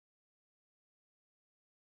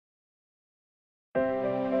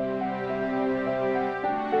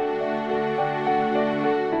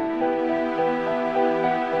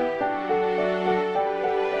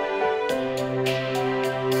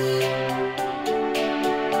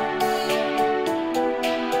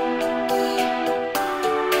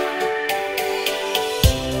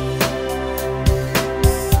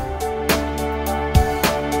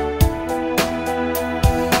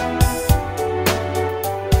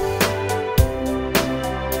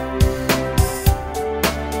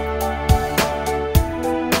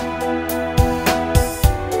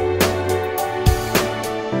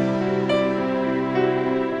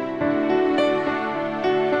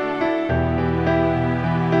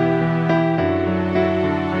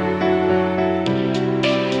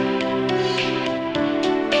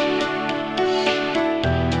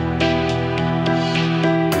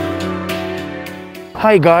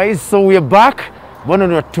Hi guys, so we're back.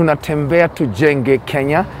 Tembea Tujenge,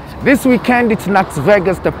 Kenya. This weekend it's Las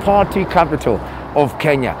Vegas, the party capital of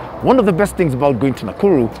Kenya. One of the best things about going to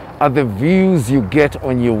Nakuru are the views you get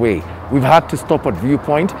on your way. We've had to stop at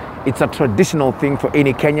Viewpoint. It's a traditional thing for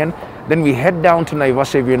any Kenyan. Then we head down to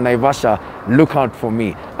Naivasha. If you're in Naivasha, look out for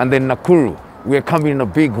me. And then Nakuru, we're coming in a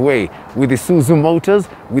big way with the Suzu Motors,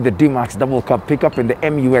 with the D-Max double cab pickup and the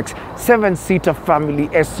MUX 7-seater family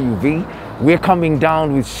SUV. We're coming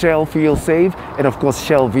down with Shell Fuel Save and of course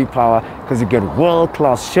Shell V-Power, because you get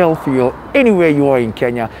world-class Shell fuel anywhere you are in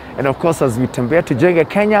Kenya. And of course, as we Tembea Tujenge,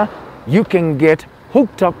 Kenya, you can get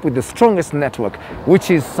hooked up with the strongest network, which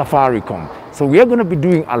is Safaricom. So we are going to be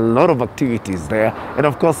doing a lot of activities there. And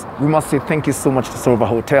of course, we must say thank you so much to Silver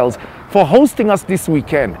Hotels for hosting us this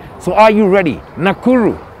weekend. So are you ready?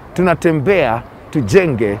 Nakuru, tunatembea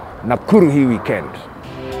tujenge Nakuru hii weekend.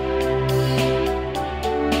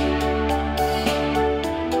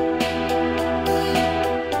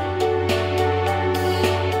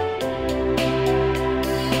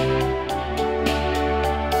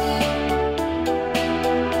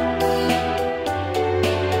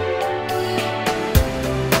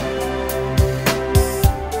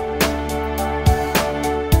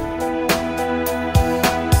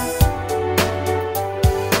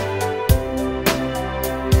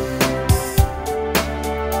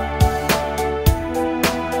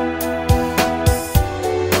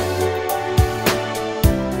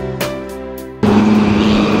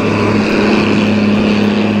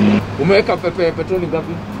 Umeweka petroli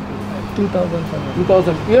ngapi?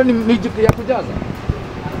 2,000. Hiyo ni ya kujaza?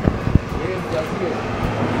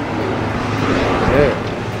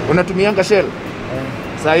 Unatumianga Shell?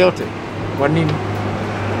 Saa yote? Kwa nini?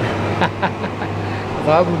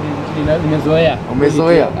 Sababu nimezoea.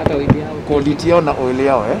 Umezoea? Hata oil yao. Quality yao na oil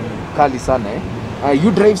yao kali sana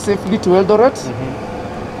You drive safely to Eldoret?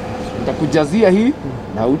 Nitakujazia hii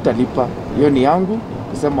na utalipa. Hiyo ni yangu.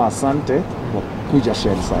 Kusema asante kwa kuja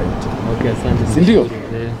Shell site. Okay, asante. Si ndio?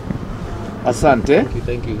 Asante.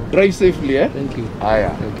 Thank you. Drive safely Thank you. Haya.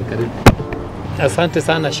 Okay, karibu. Asante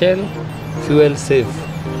sana Shell Fuel Save.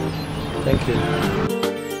 Thank you.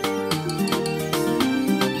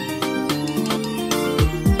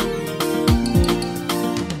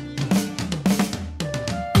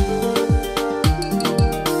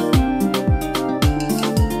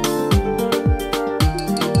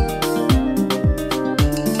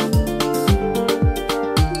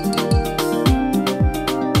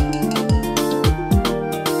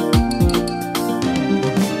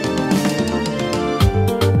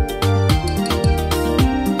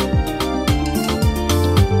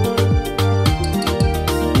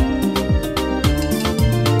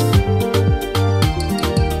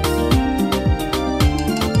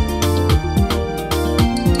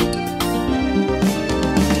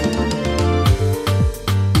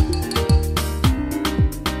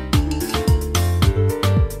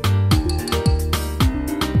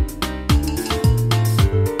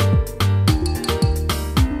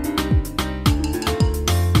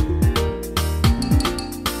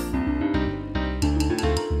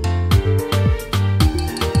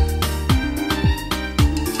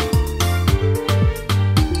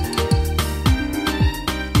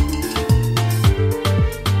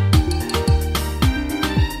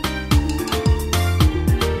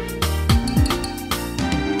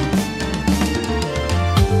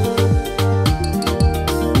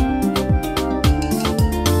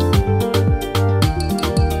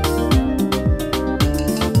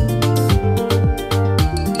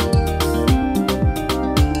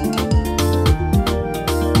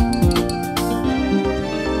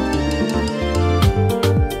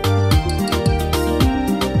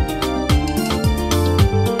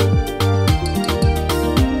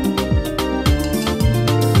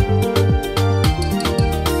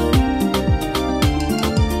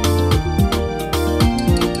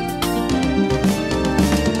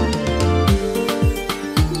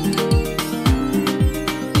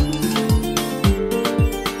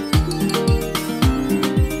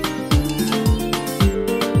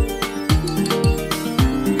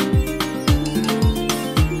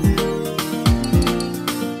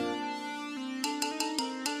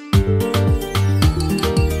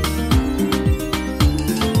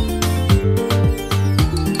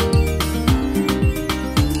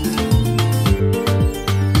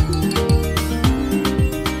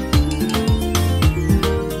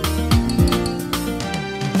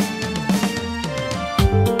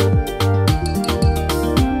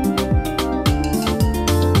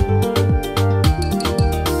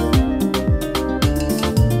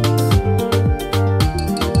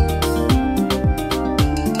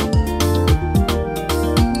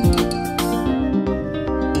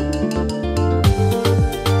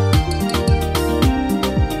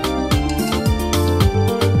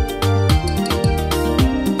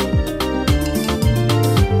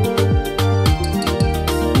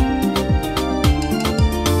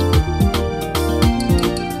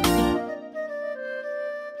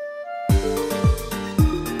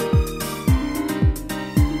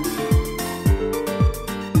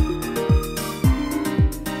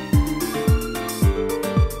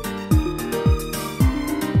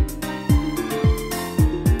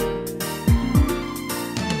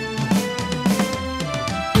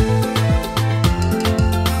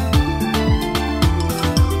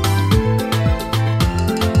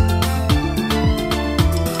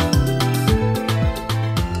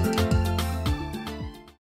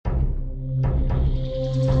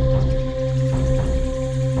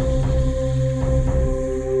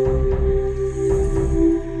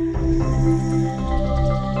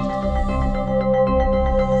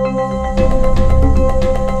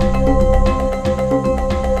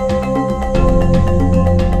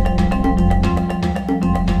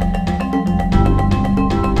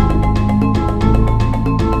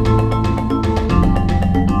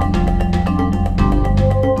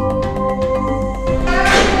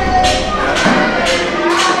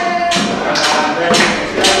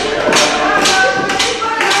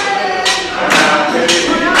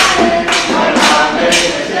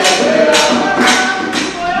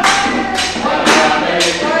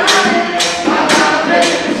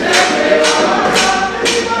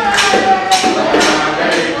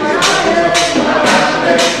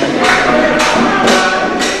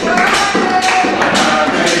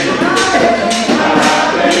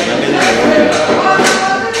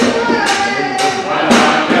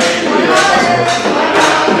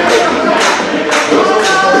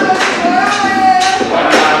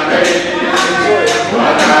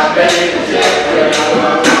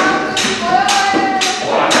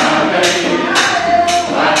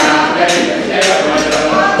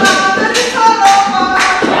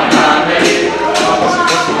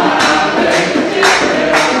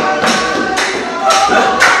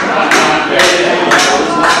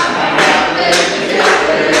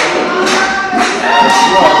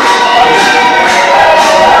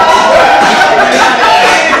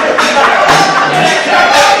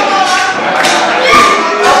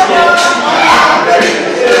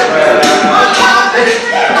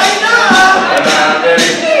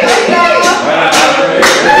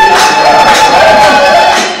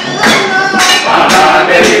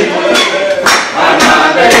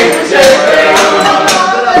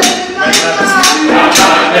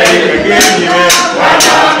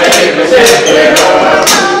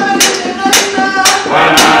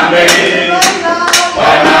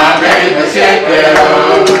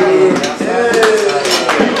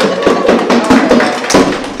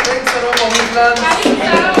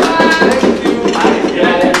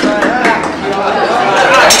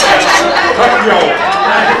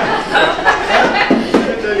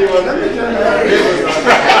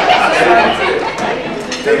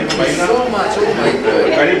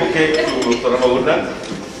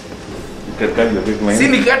 Si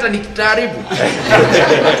nikata nikitaribu.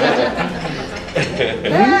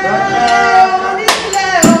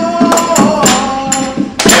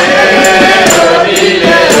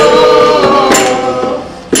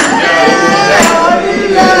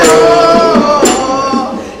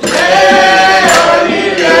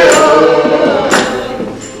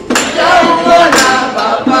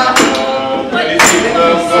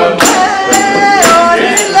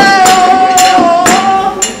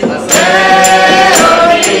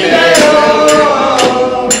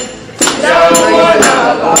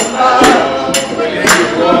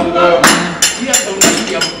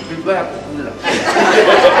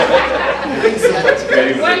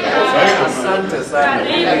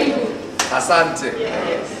 Asante.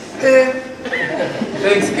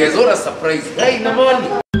 Thanks guys, what a surprise. Hey,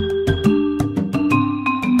 Namani.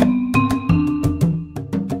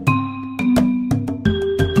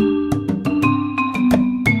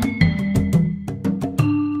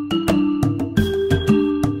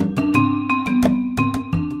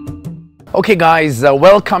 Okay guys,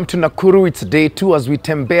 welcome to Nakuru. It's day 2 as we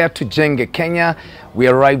Tembea Tujenge, Kenya. We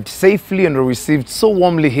arrived safely and were received so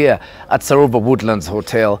warmly here at Sarova Woodlands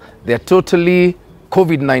Hotel. They're totally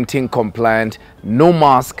COVID-19 compliant, no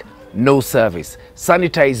mask, no service.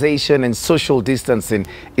 Sanitization and social distancing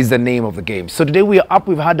is the name of the game. So today we are up,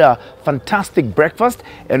 we've had a fantastic breakfast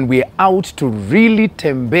and we're out to really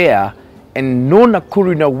Tembea and know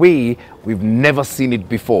Nakuru in a way we've never seen it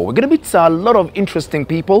before. We're going to meet a lot of interesting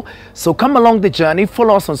people. So come along the journey,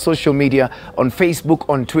 follow us on social media, on Facebook,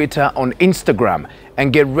 on Twitter, on Instagram,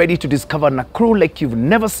 and get ready to discover Nakuru like you've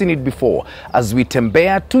never seen it before as we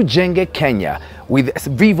Tembea Tujenge, Kenya with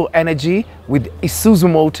Vivo Energy, with Isuzu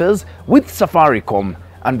Motors, with Safaricom,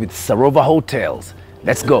 and with Sarova Hotels.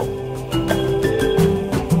 Let's go.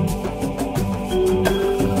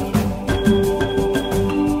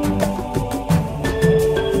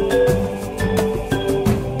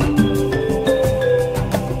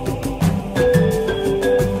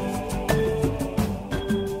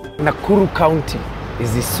 Nakuru County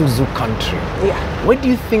is Isuzu country. Yeah. Why do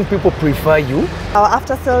you think people prefer you? Our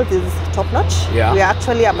after sales is top notch. Yeah. We are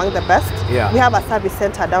actually among the best. Yeah. We have a service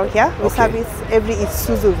center down here. We service every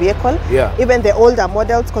Isuzu vehicle. Yeah. Even the older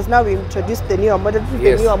models, because now we introduced the newer model. This is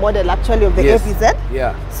Yes. the newer model actually of the Yes. AVZ.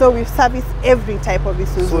 Yeah. So we service every type of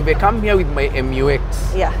Isuzu. So if I come here with my MUX,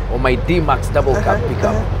 Yeah. or my D-Max double cab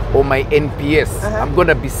pickup, or my NPS, I'm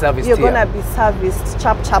gonna be serviced You're here. gonna be serviced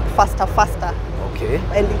chap, faster. Okay.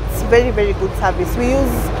 And it's very, very good service. We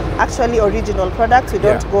use actually original products. We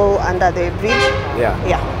don't go under the bridge. Yeah.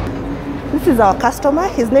 Yeah. This is our customer.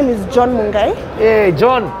 His name is John Mungai. Hey,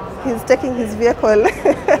 John. He's taking his vehicle.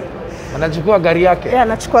 Anachukua gari yake. Yeah,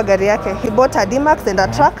 anachukua gari yake. He bought a D-Max and a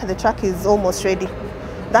truck. The truck is almost ready.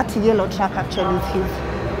 That yellow truck actually is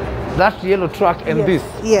his. That yellow truck and Yes. this.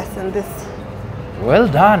 Yes, and this. Well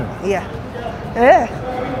done. Yeah. Yeah.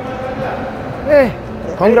 Hey,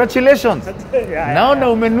 congratulations. Naona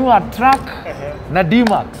umenua truck na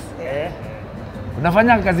D-Max.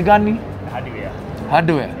 Unafanya kazi gani?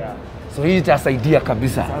 Hardware. So hii itasaidia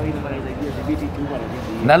kabisa.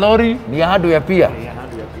 Na lori ni ya hardware pia.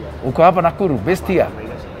 Uko hapa Nakuru, best here.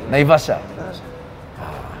 Naivasha.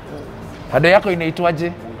 Hardware yako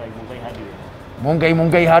inaitwaje?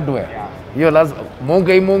 Mungai hardware. Hiyo lazima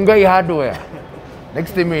Mungai hardware.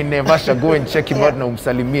 Next time in Naivasha, go and check him out na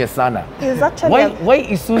umsalimie sana. He's actually Why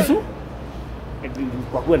Isuzu?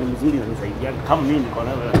 Kwa kuwa ni mzuri na nisaidia kama mimi niko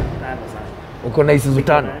nayo sana. Uko na Isuzu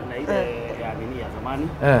tano? Na ile ya nini ya zamani.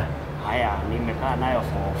 Haya nimekaa nayo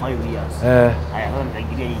for 5 years. Haya sasa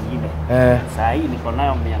nitaingilia nyingine. Sasa hii niko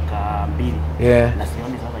nayo miaka 2. Na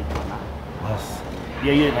sioni sasa ikiwa na.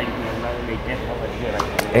 Hiyo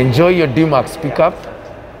Enjoy your D-Max pickup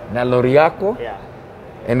na lori yako.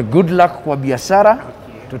 And good luck kwa biashara.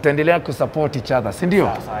 Tutaendelea kusupport each other, si ndio?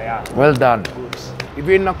 Well done. If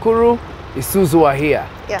you're in Nakuru, Isuzu are here,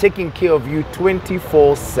 taking care of you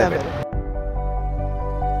 24/7.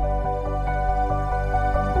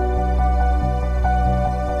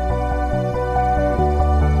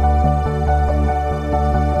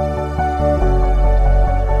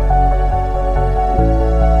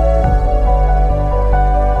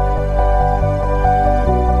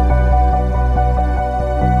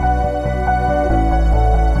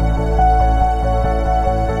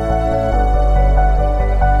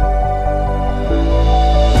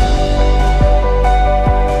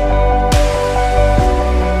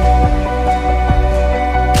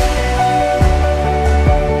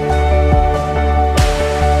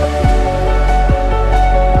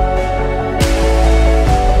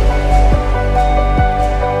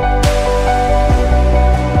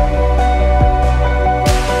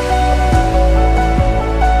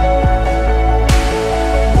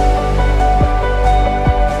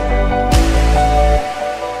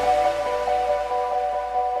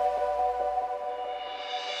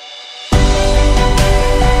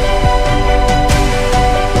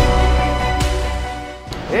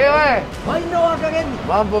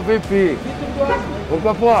 Mambo vipi?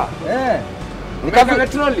 Uko poa?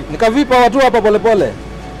 Nikavipa watu hapa pole pole.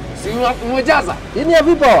 Si umejaza? Hii ya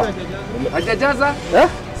vipa. Hajajaza?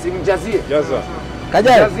 Si mjazie. Jaza.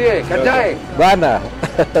 Kajae. Kajae. Bana.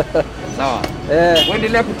 Sawa.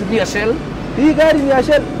 Uendelea kutumia Shell. Hii gari ni ya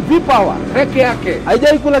Shell V-Power peke yake.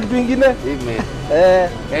 Haijai kula kitu kingine.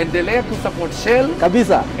 Endelea kusupport Shell.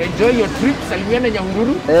 Kabisa. Enjoy your trip. Salimiana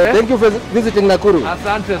Nyahururu. Thank you for visiting Nakuru.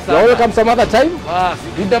 Asante sana. You welcome some other time.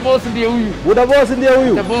 Buda boss ndiye huyu. Buda boss ndiye huyu.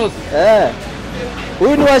 Buda boss.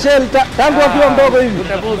 Huyu ni wa Shell tangu akiwa mdogo hivi.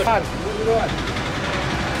 Buda boss.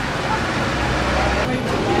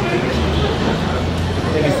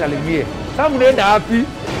 Nisalimie. Sasa mnaenda wapi?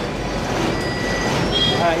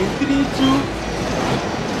 In 3 2.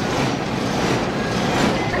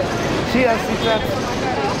 Cheers, sweetheart.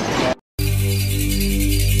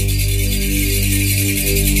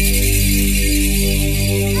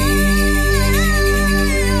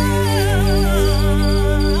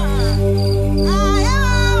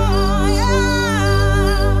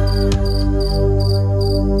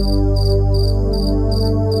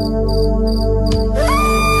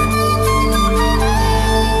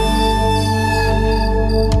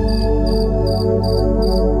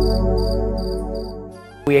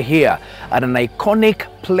 We are here at an iconic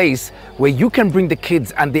place where you can bring the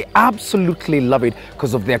kids and they absolutely love it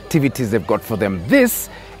because of the activities they've got for them. This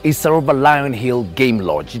is Saroba Lion Hill Game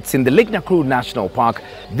Lodge. It's in the Lake Nakuru National Park.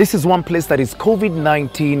 This is one place that is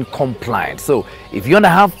COVID-19 compliant. So if you want to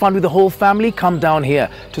have fun with the whole family, come down here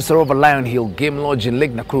to Saroba Lion Hill Game Lodge in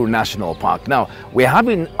Lake Nakuru National Park. Now, we're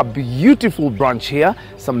having a beautiful brunch here,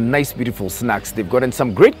 some nice, beautiful snacks they've got and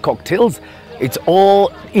some great cocktails. It's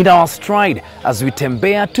all in our stride as we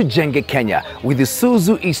Tembea Tujenge, Kenya with the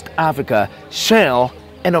Suzu East Africa, Shell,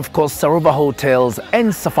 and of course Saroba Hotels and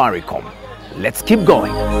Safaricom. Let's keep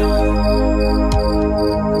going.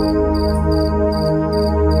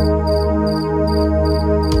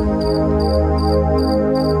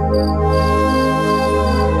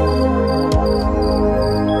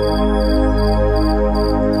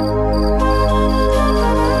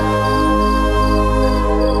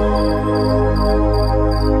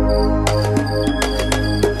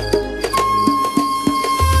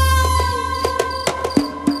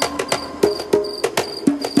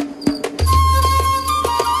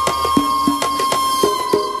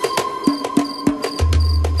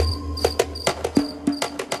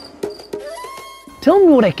 Tell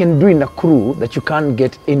me what I can do in Nakuru that you can't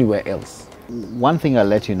get anywhere else. One thing I'll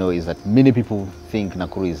let you know is that many people think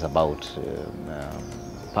Nakuru is about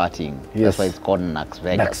partying. Yes. That's why it's called Nax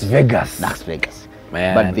Vegas. Nax Vegas.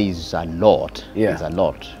 Man. But there's a lot. Yeah. There's a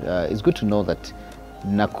lot. It's good to know that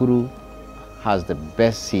Nakuru has the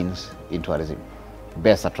best scenes in tourism,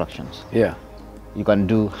 best attractions. Yeah. You can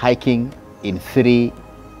do hiking in 3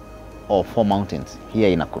 or 4 mountains here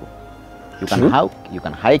in Nakuru. You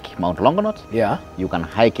can hike Mount Longonot. Yeah. You can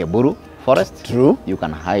hike Buru Forest. True. You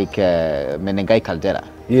can hike Menengai Caldera.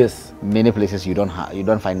 Yes. Many places you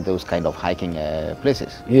don't find those kind of hiking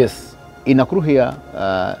places. Yes. In Nakuru here,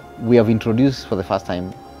 we have introduced for the first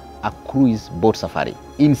time a cruise boat safari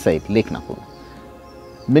inside Lake Nakuru.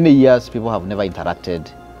 Many years people have never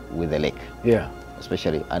interacted with the lake. Yeah.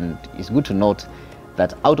 Especially, and it's good to note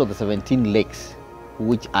that out of the 17 lakes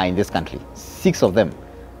which are in this country, 6 of them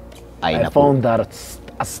are in Nakuru. I found that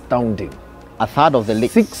astounding. A third of the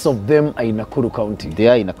lakes. 6 of them are in Nakuru County. They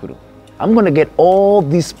are in Nakuru. I'm going to get all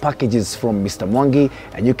these packages from Mr. Mwangi,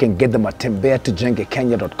 and you can get them at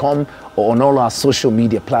tembeatujengekenya.com or on all our social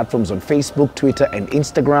media platforms on Facebook, Twitter, and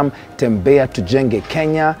Instagram, Tembea Tujenge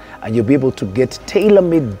Kenya, and you'll be able to get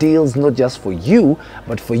tailor-made deals, not just for you,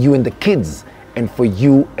 but for you and the kids, and for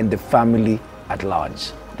you and the family at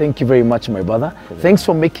large. Thank you very much, my brother. Thanks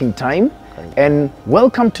for making time, and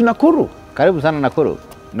welcome to Nakuru. Karibu sana Nakuru.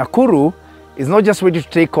 Nakuru is not just ready to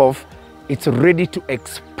take off, it's ready to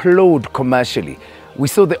explode commercially. We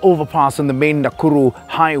saw the overpass on the main Nakuru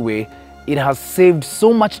highway. It has saved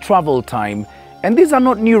so much travel time. And these are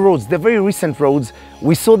not new roads, they're very recent roads.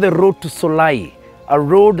 We saw the road to Solai, a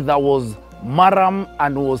road that was maram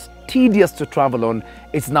and was tedious to travel on.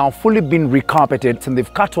 It's now fully been recarpeted and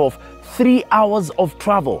they've cut off 3 hours of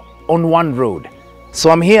travel on one road.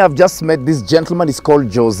 So I'm here, I've just met this gentleman, he's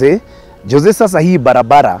called Jose. Jose, sasa hii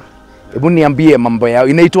barabara, hebu niambie mambo yao,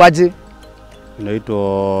 inaitwaje?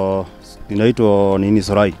 Inaitwa nini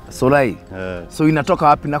Solai? Solai. So inatoka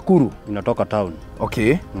wapi Nakuru? Inatoka town.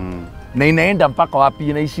 Okay. Na inaenda mpaka wapi?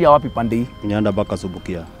 Inaishia wapi pande hii? Inaenda mpaka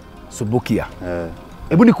Subukia. Subukia.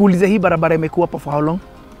 Hebu nikuulize hii barabara imekuwa hapa for how long?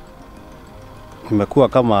 Imekuwa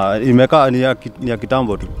kama imekaa ni ya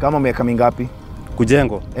kitambo tu. Kama miaka mingapi?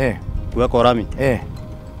 Kujengo. Kuweka rami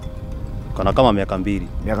kana kama miaka 2.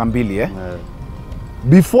 Miaka 2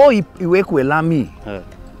 Before iwekwe lami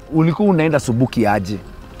ulikuwa unaenda Subuki aje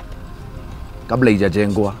kabla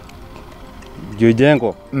ijajengwa?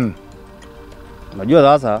 Jengo.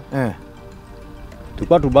 Unajua sasa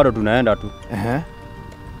tulikuwa tu bado tunaenda tu.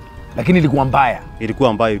 Lakini ilikuwa mbaya.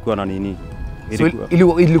 Ilikuwa na nini?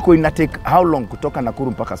 Ilikuwa ina take how long kutoka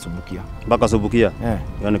Nakuru mpaka Subukia? Mpaka Subukia?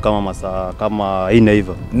 Yaani kama masaa kama 4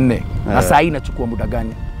 hivyo. 4. Na saa hii inachukua muda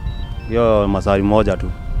gani? Hiyo masaa moja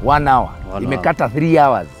tu. 1 hour. Imekata 3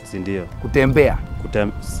 hours. Si ndio? Kutembea.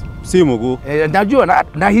 Si mguu. Najua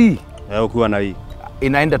na hii. Ukiwa na hii.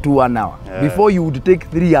 Inaenda tu 1 hour. Before you would take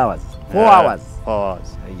 3 hours. 4 hours. 4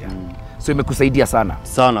 hours. So imekusaidia sana.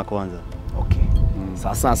 Sana kwanza. Okay.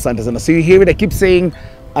 Sasa asante sana. So you hear it, I keep saying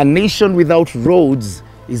a nation without roads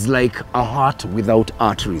is like a heart without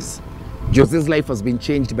arteries. Jose's life has been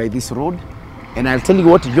changed by this road, and I'll tell you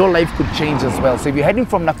what, your life could change as well. So if you're heading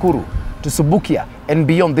from Nakuru to Subukia and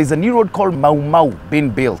beyond, there's a new road called Mau Mau being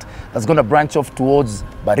built that's going to branch off towards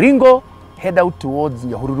Baringo, head out towards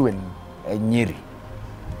Nyahururu and Nyeri.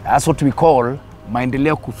 That's what we call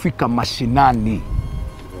maendeleo kufika mashinani.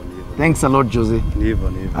 Thanks a lot, Jose.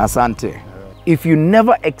 Asante. If you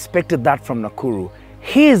never expected that from Nakuru,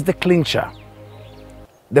 here's the clincher.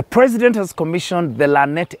 The president has commissioned the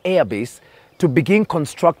Lanet Air Base to begin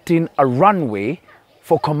constructing a runway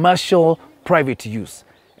for commercial private use.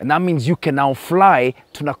 And that means you can now fly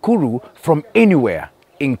to Nakuru from anywhere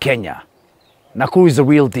in Kenya. Nakuru is a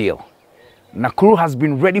real deal. Nakuru has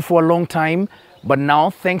been ready for a long time, but now,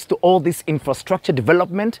 thanks to all this infrastructure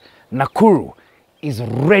development, Nakuru is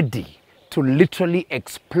ready to literally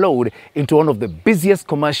explode into one of the busiest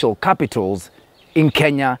commercial capitals in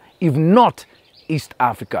Kenya, if not East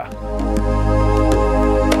Africa.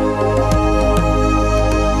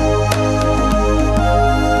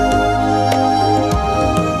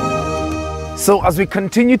 So as we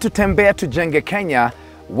continue to Tembea Tujenge, Kenya,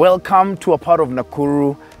 welcome to a part of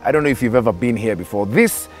Nakuru. I don't know if you've ever been here before.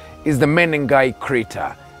 This is the Menengai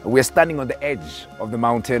crater. We're standing on the edge of the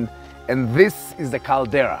mountain, and this is the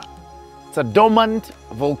caldera. It's a dormant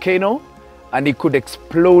volcano, and it could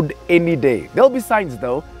explode any day. There'll be signs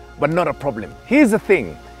though, but not a problem. Here's the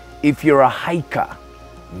thing, if you're a hiker,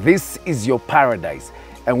 this is your paradise.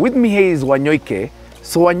 And with me here is Wanyoike.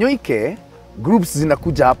 So Wanyoike, groups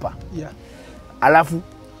zinakuja hapa. Yeah. Alafu,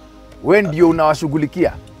 wewe ndio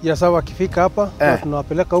unawashughulikia? Ya sawa, wakifika hapa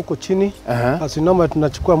tunawapeleka huko chini. Basi normal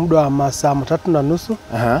tunachukua muda wa masaa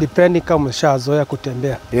 3.5 depending kama umeshazoea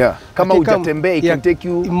kutembea. Yeah. Kama hujatembea it can take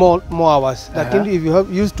you more hours. Lakini if you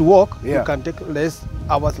have used to walk, you can take less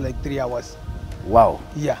hours, like 3 hours. Wow.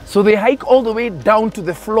 Yeah. So they hike all the way down to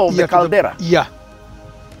the floor of the caldera?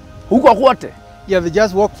 Huko kwote? Yeah, they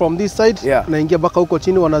just walk from this side, naingia mpaka huko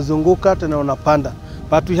chini, wanazunguka tena wanapanda.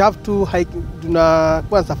 But we have to hike,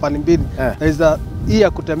 tunakuwa safari mbili. There is a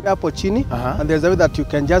ya kutembea hapo chini, and there's a way that you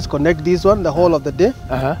can just connect this one the whole of the day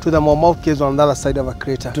to the Mau Mau caves on the other side of a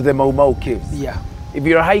crater. To the Mau Mau caves? Yeah. If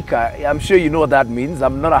you're a hiker, I'm sure you know what that means.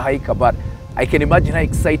 I'm not a hiker, but I can imagine how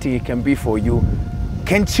exciting it can be for you.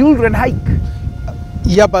 Can children hike?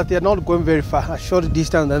 Yeah, but they're not going very far, a short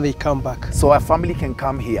distance, then they come back. So a family can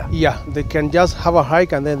come here? Yeah, they can just have a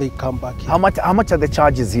hike and then they come back here. How much are the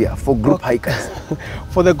charges here for group hikers?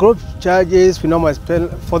 For the group charges, we normally spend,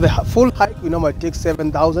 for the full hike, we normally take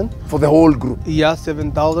 7,000. For the whole group? Yeah,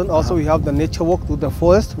 7,000. Also, we have the nature walk through the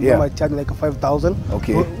forest. We normally charge like 5,000.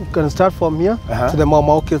 Okay. We can start from here to the Mau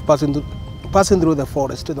Mau caves, passing through the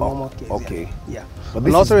forest to the Mau Mau caves. Okay. Yeah. But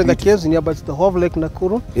and also in the caves nearby the whole Lake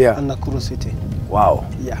Nakuru and Nakuru city. Wow.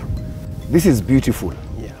 Yeah. This is beautiful.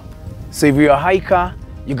 Yeah. So if you're a hiker,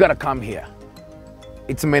 you gotta come here.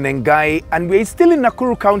 It's Menengai, and we're still in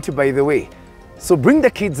Nakuru County, by the way. So bring the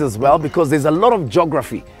kids as well, because there's a lot of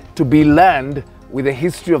geography to be learned with the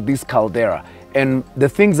history of this caldera. And the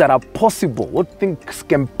things that are possible, what things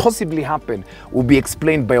can possibly happen, will be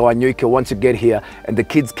explained by Wanyoike once you get here, and the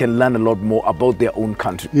kids can learn a lot more about their own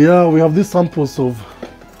country. Yeah, we have these samples of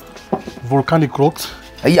volcanic rocks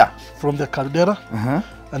from the caldera,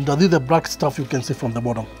 and these are the black stuff you can see from the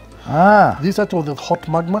bottom. This is the hot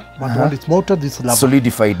magma, but when it's melted, this is lava.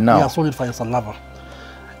 Solidified now. Yeah, solidified as a lava.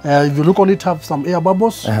 If you look on it, have some air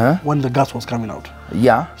bubbles when the gas was coming out.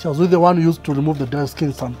 Yeah. She was the one who used to remove the dead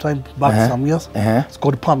skin sometime back some years. It's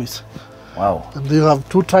called pumice. Wow. And they have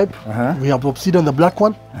two types. We have the obsidian, the black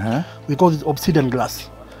one. We call it obsidian glass.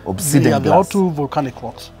 Obsidian glass. They are all two volcanic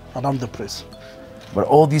rocks around the place. But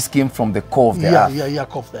all these came from the core of the earth? Yeah,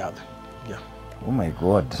 core of the earth. Yeah. Oh my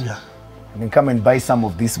God. Yeah. You can come and buy some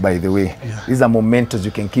of this, by the way. These are mementos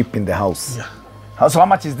you can keep in the house. Yeah. So how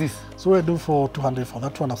much is this? So I do for 200 for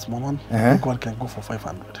that one, a small one. Big one can go for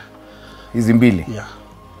 500. Hizi mbili? Yeah.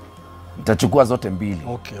 Nitachukua zote mbili.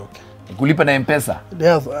 Okay. Kulipa na M-Pesa?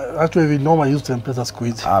 Yes, actually we normally use M-Pesa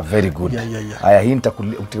squeeze. Very good. Yeah. Haya, hii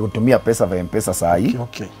nitakutumia pesa vya M-Pesa saa hii.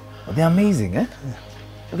 Okay. They're amazing, eh? Yeah.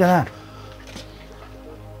 Look at that.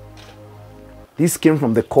 This came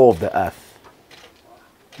from the core of the earth.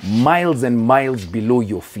 Miles and miles below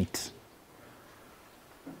your feet.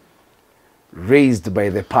 Raised by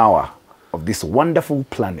the power of this wonderful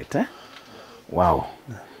planet, eh? Wow.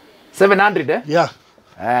 700, eh? Yeah.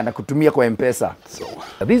 Nakutumia kwa M-Pesa. So,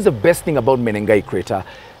 this is the best thing about Menengai Crater.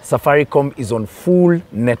 Safaricom is on full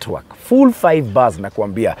network. Full 5 bars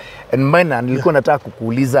nakwambia. And maana nilikuwa nataka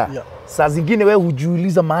kukuuliza. Saa zingine wewe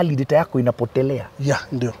hujiuliza mahali data yako inapotelea. Yeah,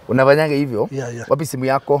 ndio. Unafanyanga hivyo? Yeah. Wapi simu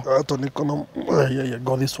yako? Hata niko na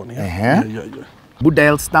got this one. Yeah.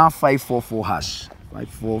 Dial *544#.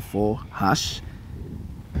 544#.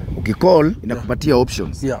 Ukicall inakupatia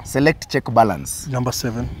options. Select check balance. Number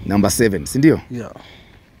 7. Number 7, si ndio? Yeah.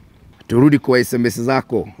 Turudi kwa SMS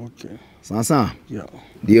zako. Okay. Sasa? Yeah.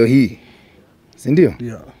 Ndio hii. Si ndio?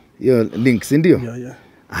 Yeah. Hiyo link, si ndio? Yeah.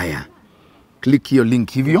 Haya. Click hiyo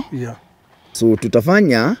link hivyo. Yeah. So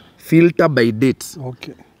tutafanya filter by date.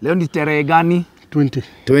 Okay. Leo ni tarehe gani? 20.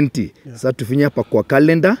 Yeah. Sasa tufinye hapa kwa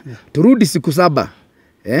calendar. Yeah. Turudi siku 7.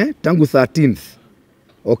 Tangu 13th.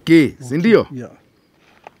 Okay, si ndio? Yeah.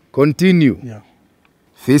 Continue. Yeah.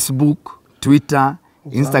 Facebook, Twitter,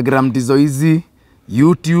 Instagram ndizo hizi,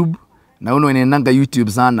 YouTube, na unaenanga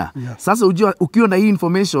YouTube sana. Yeah. Sasa ukiwa na hii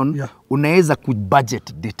information, unaweza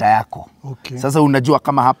kubudget data yako. Okay. Sasa unajua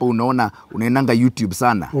kama hapa unaenanga YouTube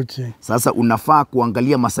sana. Okay. Sasa unafaa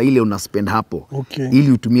kuangalia masaa ile unaspend hapo. Okay.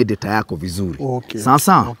 Ili utumie data yako vizuri. Okay.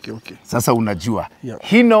 Sasa? Okay. Sasa unajua. Yeah.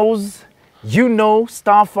 He knows, you know,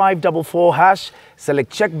 *544#,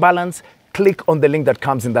 select check balance, click on the link that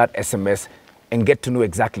comes in that SMS and get to know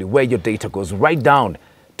exactly where your data goes, right down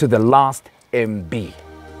to the last MB.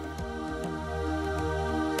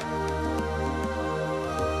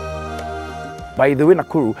 By the way,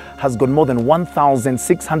 Nakuru has got more than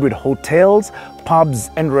 1,600 hotels, pubs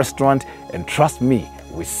and restaurants, and trust me,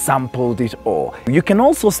 we sampled it all. You can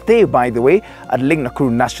also stay, by the way, at Lake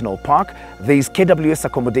Nakuru National Park. There is KWS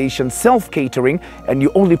accommodation, self-catering, and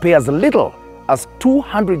you only pay as little as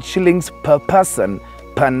 200 shillings per person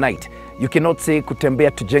per night. You cannot say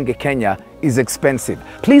Tembea Tujenge, Kenya is expensive.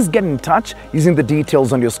 Please get in touch using the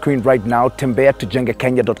details on your screen right now,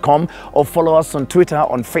 tembeatujengekenya.com, or follow us on Twitter,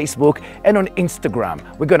 on Facebook, and on Instagram.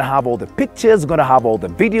 We're going to have all the pictures, we're going to have all the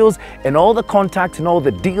videos, and all the contacts, and all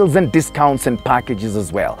the deals and discounts and packages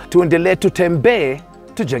as well. Tuendelee Tembea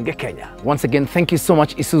Tujenge, Kenya. Once again, thank you so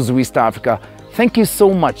much, Isuzu East Africa. Thank you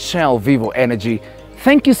so much, Shell Vivo Energy.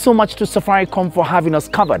 Thank you so much to Safaricom for having us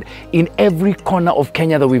covered in every corner of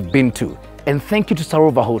Kenya that we've been to. And thank you to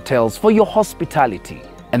Sarova Hotels for your hospitality.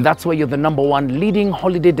 And that's why you're the #1 leading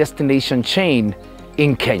holiday destination chain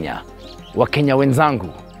in Kenya. Wakenya wenzangu,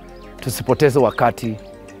 tusipoteze wakati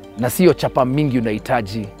na sio chapa mingi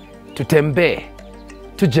unahitaji. Tutembee,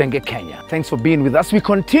 tujenge Kenya. Thanks for being with us. We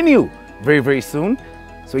continue very, very soon.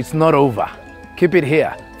 So it's not over. Keep it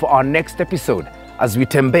here for our next episode as we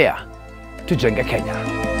tembea Tujenge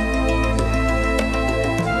Kenya.